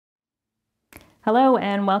Hello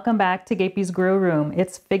and welcome back to Gapeys Grow Room.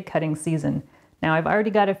 It's fig cutting season. Now I've already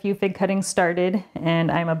got a few fig cuttings started and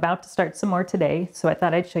I'm about to start some more today, so I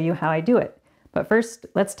thought I'd show you how I do it. But first,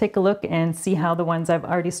 let's take a look and see how the ones I've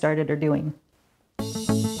already started are doing.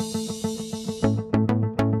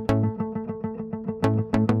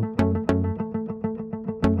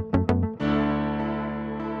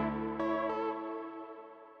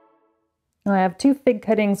 Now I have two fig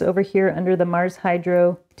cuttings over here under the Mars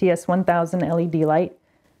Hydro TS1000 LED light.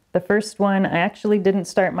 The first one I actually didn't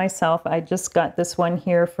start myself. I just got this one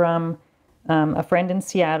here from a friend in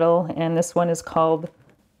Seattle, and this one is called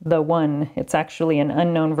The One. It's actually an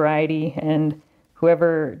unknown variety, and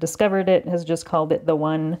whoever discovered it has just called it The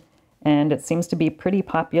One, and it seems to be pretty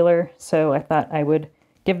popular, so I thought I would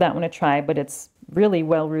give that one a try, but it's really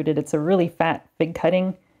well rooted. It's a really fat fig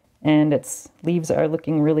cutting, and its leaves are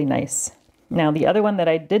looking really nice. Now the other one that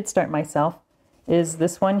I did start myself is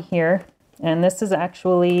this one here, and this is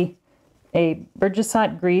actually a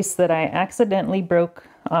Burgessot grease that I accidentally broke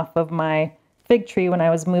off of my fig tree when I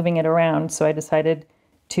was moving it around, so I decided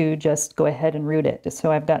to just go ahead and root it.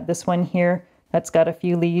 So I've got this one here that's got a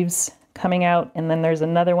few leaves coming out, and then there's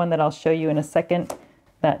another one that I'll show you in a second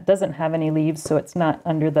that doesn't have any leaves, so it's not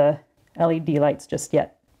under the LED lights just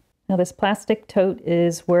yet. Now this plastic tote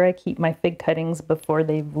is where I keep my fig cuttings before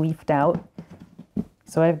they've leafed out.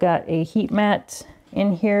 So I've got a heat mat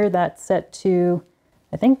in here that's set to,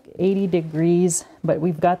 I think, 80 degrees, but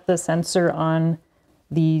we've got the sensor on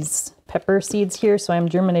these pepper seeds here, so I'm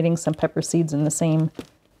germinating some pepper seeds in the same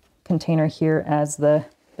container here as the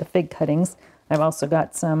fig cuttings. I've also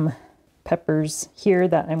got some peppers here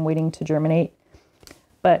that I'm waiting to germinate.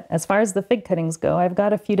 But as far as the fig cuttings go, I've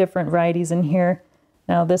got a few different varieties in here.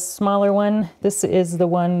 Now this smaller one, this is the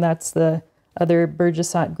one that's the other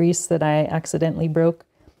Burgessot grease that I accidentally broke.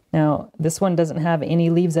 Now this one doesn't have any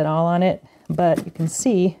leaves at all on it, but you can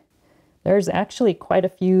see there's actually quite a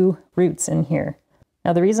few roots in here.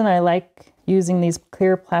 Now the reason I like using these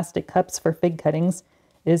clear plastic cups for fig cuttings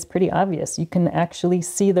is pretty obvious. You can actually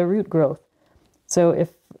see the root growth. So if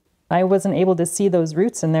I wasn't able to see those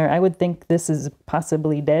roots in there, I would think this is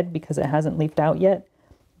possibly dead because it hasn't leafed out yet,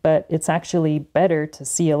 but it's actually better to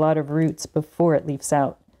see a lot of roots before it leaves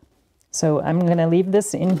out. So I'm going to leave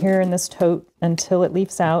this in here in this tote until it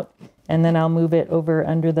leafs out, and then I'll move it over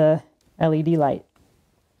under the LED light.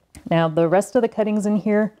 Now the rest of the cuttings in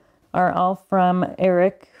here are all from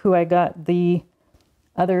Eric, who I got the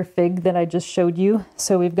other fig that I just showed you.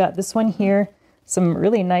 So we've got this one here, some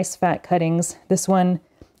really nice fat cuttings. This one,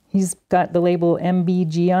 he's got the label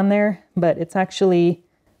MBG on there, but it's actually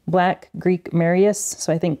Black Greek Marius,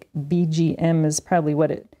 so I think BGM is probably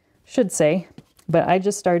what it should say. But I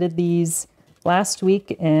just started these last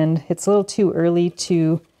week, and it's a little too early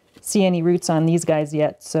to see any roots on these guys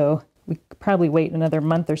yet, so we could probably wait another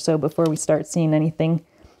month or so before we start seeing anything.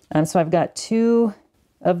 So I've got two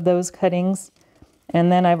of those cuttings,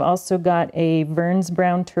 and then I've also got a Vern's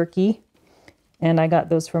Brown Turkey, and I got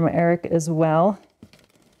those from Eric as well.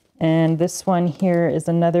 And this one here is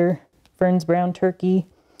another Vern's Brown Turkey.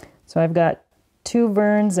 So I've got two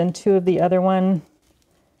Verns and two of the other one.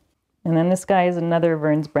 And then this guy is another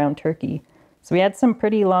Vern's Brown Turkey. So we had some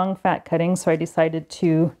pretty long fat cuttings, so I decided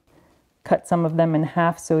to cut some of them in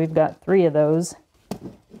half. So we've got three of those.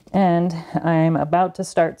 And I'm about to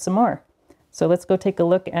start some more. So let's go take a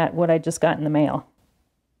look at what I just got in the mail.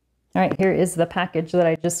 All right, here is the package that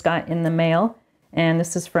I just got in the mail. And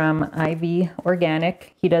this is from Ivy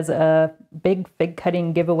Organic. He does a big fig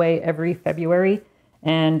cutting giveaway every February.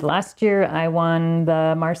 And last year I won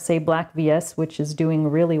the Marseille Black VS, which is doing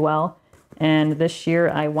really well. And this year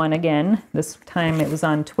I won again. This time it was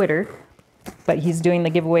on Twitter, but he's doing the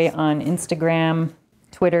giveaway on Instagram,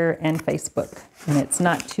 Twitter, and Facebook. And it's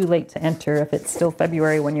not too late to enter if it's still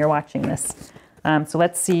February when you're watching this. So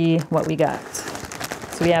let's see what we got.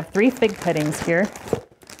 So we have three fig cuttings here.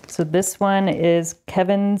 So this one is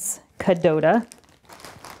Kevin's Kadota.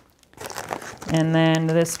 And then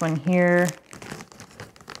this one here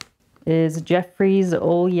is Jeffrey's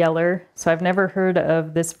Old Yeller. So I've never heard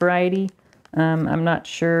of this variety. I'm not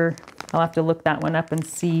sure. I'll have to look that one up and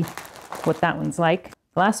see what that one's like.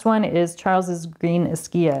 The last one is Charles's Green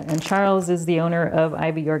Ischia, and Charles is the owner of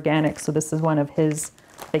Ivy Organic, so this is one of his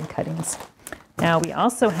fig cuttings. Now we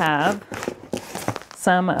also have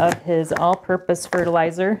some of his all-purpose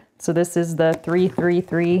fertilizer. So this is the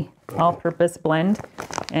 333 all-purpose blend.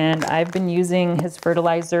 And I've been using his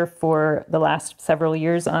fertilizer for the last several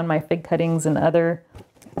years on my fig cuttings and other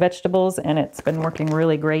vegetables, and it's been working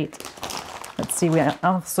really great. Let's see, we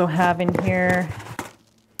also have in here,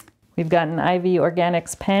 we've got an Ivy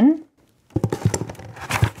Organics pen,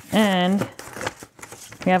 and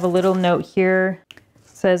We have a little note here. It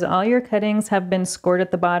says all your cuttings have been scored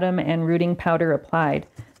at the bottom and rooting powder applied.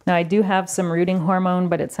 Now I do have some rooting hormone,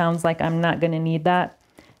 but it sounds like I'm not going to need that.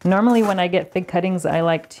 Normally when I get fig cuttings, I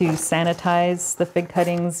like to sanitize the fig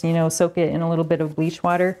cuttings, you know, soak it in a little bit of bleach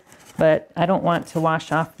water, but I don't want to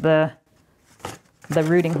wash off the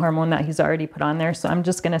rooting hormone that he's already put on there, so I'm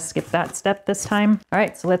just going to skip that step this time. All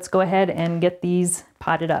right, so let's go ahead and get these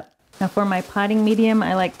potted up. Now for my potting medium,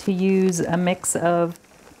 I like to use a mix of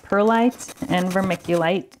perlite and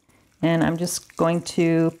vermiculite, and I'm just going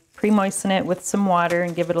to pre-moisten it with some water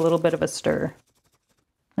and give it a little bit of a stir.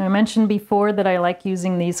 I mentioned before that I like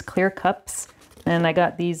using these clear cups, and I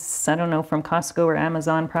got these, I don't know, from Costco or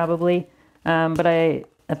Amazon probably, but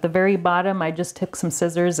at the very bottom I just took some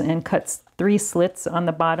scissors and cut 3 slits on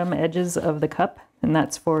the bottom edges of the cup, and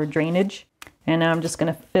that's for drainage. And now I'm just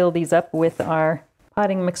going to fill these up with our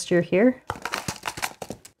potting mixture here.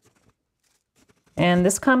 And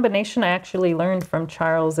this combination I actually learned from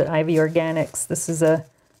Charles at Ivy Organics. This is a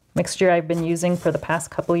mixture I've been using for the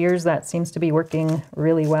past couple years that seems to be working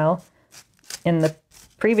really well.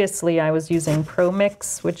 Previously I was using Pro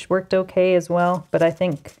Mix, which worked okay as well, but I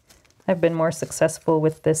think I've been more successful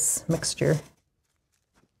with this mixture.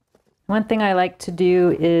 One thing I like to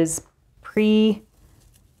do is pre-drill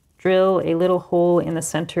a little hole in the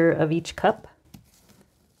center of each cup.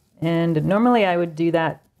 And normally I would do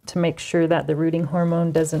that to make sure that the rooting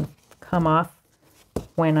hormone doesn't come off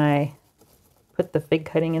when I put the fig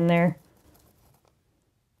cutting in there.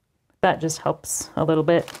 That just helps a little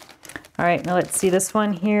bit. All right, now let's see, this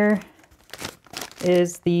one here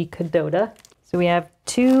is the Kadota. So we have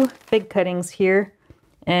 2 fig cuttings here,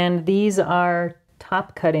 and these are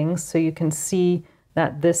top cuttings, so you can see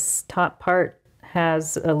that this top part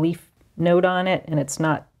has a leaf node on it and it's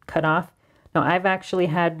not cut off. Now I've actually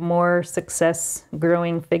had more success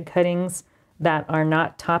growing fig cuttings that are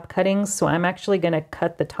not top cuttings, so I'm actually going to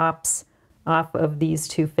cut the tops off of these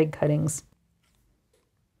 2 fig cuttings.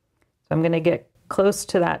 So I'm going to get close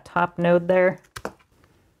to that top node there.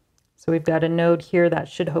 So we've got a node here that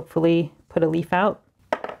should hopefully put a leaf out.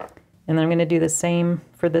 And I'm going to do the same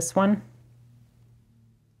for this one.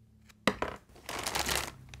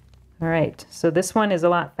 All right, so this one is a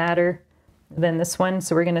lot fatter than this one,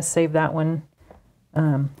 so we're going to save that one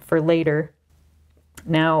for later.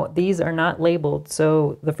 Now, these are not labeled,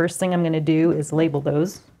 so the first thing I'm going to do is label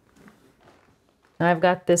those. Now, I've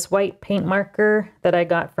got this white paint marker that I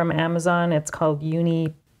got from Amazon. It's called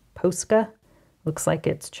Uni Posca. Looks like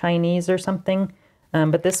it's Chinese or something,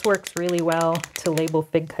 but this works really well to label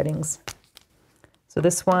fig cuttings. So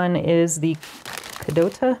this one is the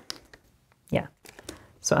Kadota. Yeah.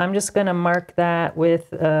 So I'm just going to mark that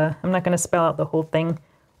with, I'm not going to spell out the whole thing.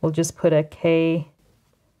 We'll just put a K-A-D.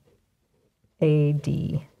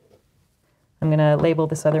 I'm going to label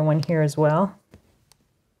this other one here as well.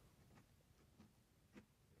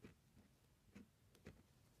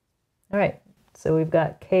 All right, so we've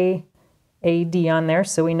got K-A-D on there,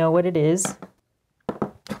 so we know what it is. So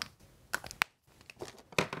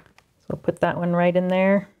we'll put that one right in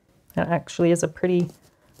there. That actually is a pretty...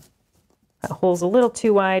 That hole's a little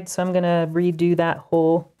too wide, so I'm going to redo that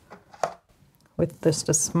hole with just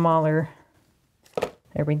a smaller,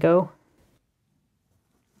 there we go.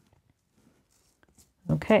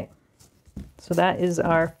 Okay, so that is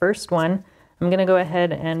our first one. I'm going to go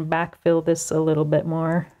ahead and backfill this a little bit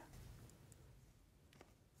more.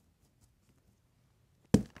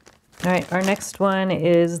 All right, our next one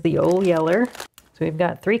is the Old Yeller. So we've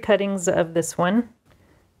got 3 cuttings of this one.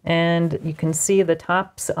 And you can see the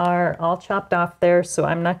tops are all chopped off there, so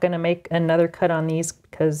I'm not going to make another cut on these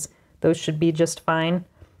because those should be just fine.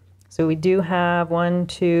 So we do have 1,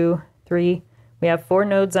 2, 3. We have 4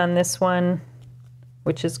 nodes on this one,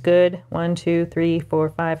 which is good. 1, 2, 3, 4,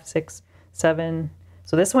 5, 6, 7.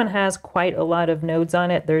 So this one has quite a lot of nodes on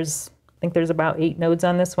it. I think there's about 8 nodes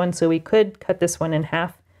on this one, so we could cut this one in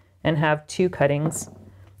half and have 2 cuttings.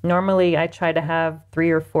 Normally I try to have 3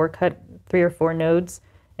 or 4 nodes.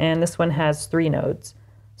 And this one has 3 nodes.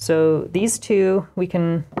 So these 2 we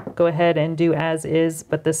can go ahead and do as is,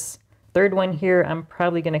 but this third one here, I'm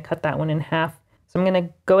probably going to cut that one in half. So I'm going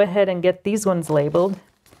to go ahead and get these ones labeled.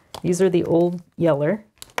 These are the Old Yeller.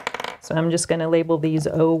 So I'm just going to label these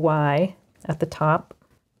OY at the top.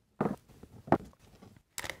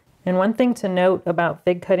 And one thing to note about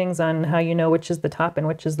fig cuttings on how you know which is the top and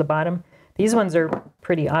which is the bottom, these ones are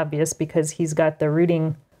pretty obvious because he's got the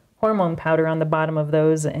rooting hormone powder on the bottom of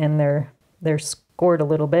those, and they're scored a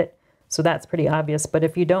little bit, so that's pretty obvious. But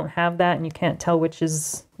if you don't have that and you can't tell which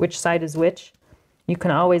side is which, you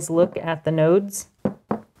can always look at the nodes.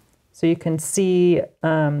 So you can see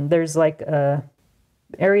there's like a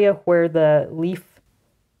area where the leaf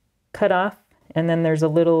cut off, and then there's a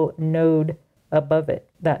little node above it.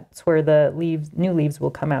 That's where the new leaves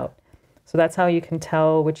will come out. So that's how you can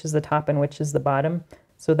tell which is the top and which is the bottom.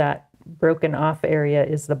 So that broken off area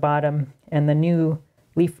is the bottom and the new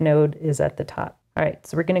leaf node is at the top. All right,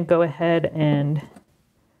 so we're gonna go ahead and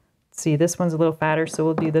see, this one's a little fatter, so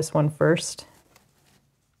we'll do this one first.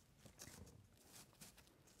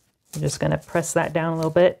 I'm just gonna press that down a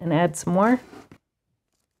little bit and add some more.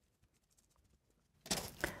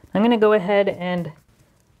 I'm gonna go ahead and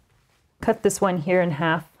cut this one here in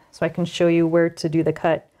half so I can show you where to do the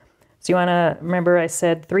cut. So you wanna remember I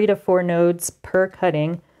said 3 to 4 nodes per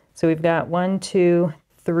cutting. So we've got 1, 2,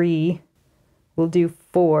 3, we'll do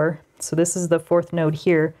 4. So this is the 4th node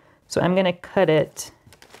here. So I'm gonna cut it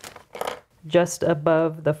just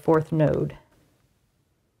above the 4th node.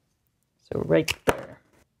 So right there.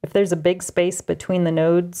 If there's a big space between the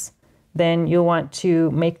nodes, then you'll want to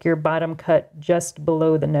make your bottom cut just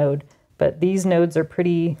below the node. But these nodes are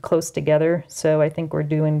pretty close together, so I think we're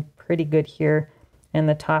doing pretty good here, and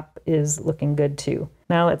the top is looking good too.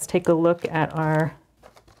 Now let's take a look at our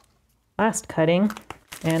last cutting,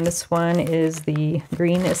 and this one is the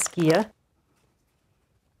green Ischia.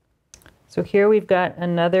 So here we've got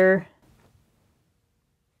another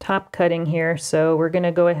top cutting here, so we're going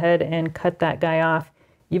to go ahead and cut that guy off.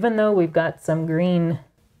 Even though we've got some green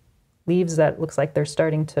leaves that looks like they're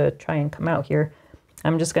starting to try and come out here,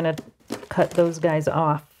 I'm just going to cut those guys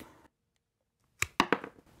off.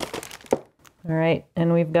 All right,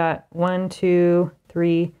 and we've got 1, 2,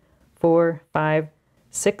 3, 4, 5,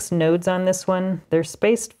 6 nodes on this one. They're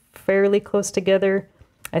spaced fairly close together.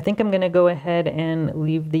 I think I'm going to go ahead and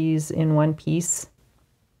leave these in one piece.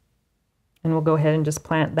 And we'll go ahead and just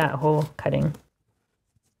plant that whole cutting.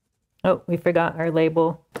 Oh, we forgot our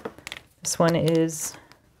label. This one is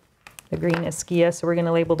the green Ischia, so we're going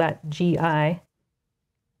to label that GI.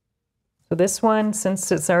 So this one,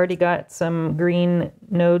 since it's already got some green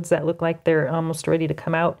nodes that look like they're almost ready to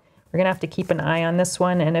come out, we're going to have to keep an eye on this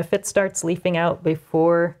one. And if it starts leafing out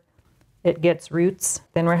before it gets roots,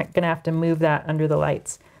 then we're going to have to move that under the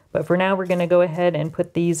lights. But for now, we're going to go ahead and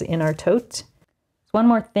put these in our tote. One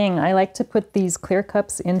more thing, I like to put these clear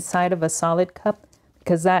cups inside of a solid cup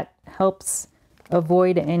because that helps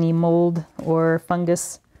avoid any mold or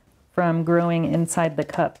fungus from growing inside the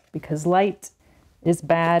cup, because light is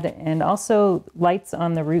bad, and also lights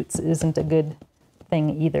on the roots isn't a good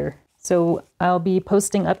thing either. So I'll be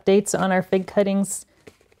posting updates on our fig cuttings,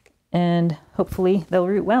 and hopefully they'll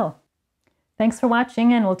root well. Thanks for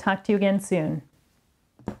watching, and we'll talk to you again soon.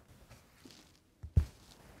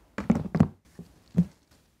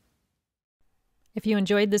 If you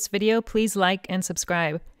enjoyed this video, please like and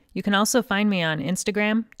subscribe. You can also find me on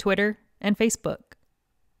Instagram, Twitter, and Facebook.